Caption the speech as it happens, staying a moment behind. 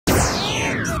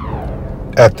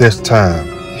At this time,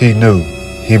 he knew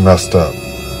he messed up.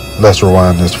 Let's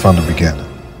rewind this from the beginning.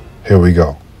 Here we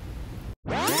go.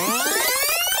 I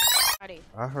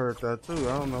heard that too.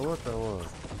 I don't know what that was.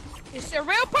 It's a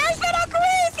real person, Uncle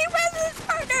Chris. He was his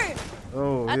partner.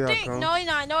 Oh, I yeah. think. No, he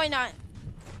not. No, he not.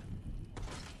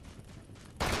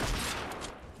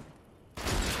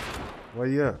 Where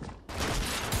you at?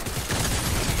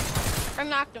 I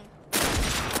knocked him.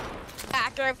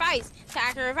 Sacrifice.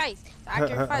 Sacrifice.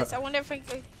 Sacrifice. I wonder if I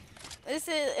can. This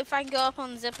is if I can go up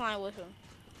on the zip line with him.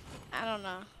 I don't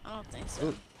know. I don't think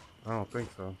so. I don't think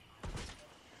so.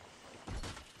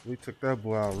 We took that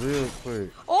boy out real quick.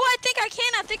 Oh, I think I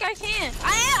can. I think I can.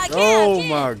 I can. Oh I can.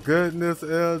 my goodness,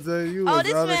 LJ, you was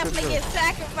this out man of finna control. get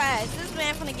sacrificed. This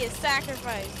man finna get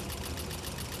sacrificed.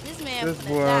 This man This finna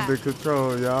boy die. under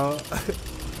control, y'all.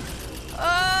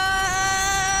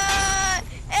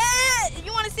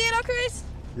 You wanna see it, oh, Chris?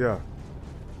 Yeah.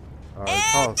 All right,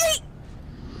 And toss.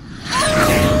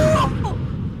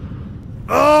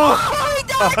 Oh, he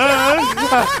died too.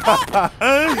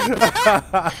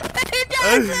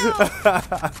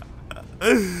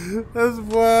 This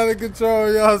boy out of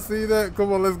control, y'all see that?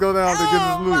 Come on, let's go down there and get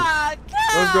his loot.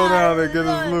 Let's go down there and get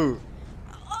his loot.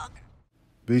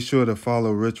 Be sure to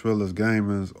follow Rich Realist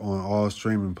Gamers on all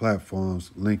streaming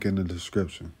platforms, link in the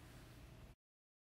description.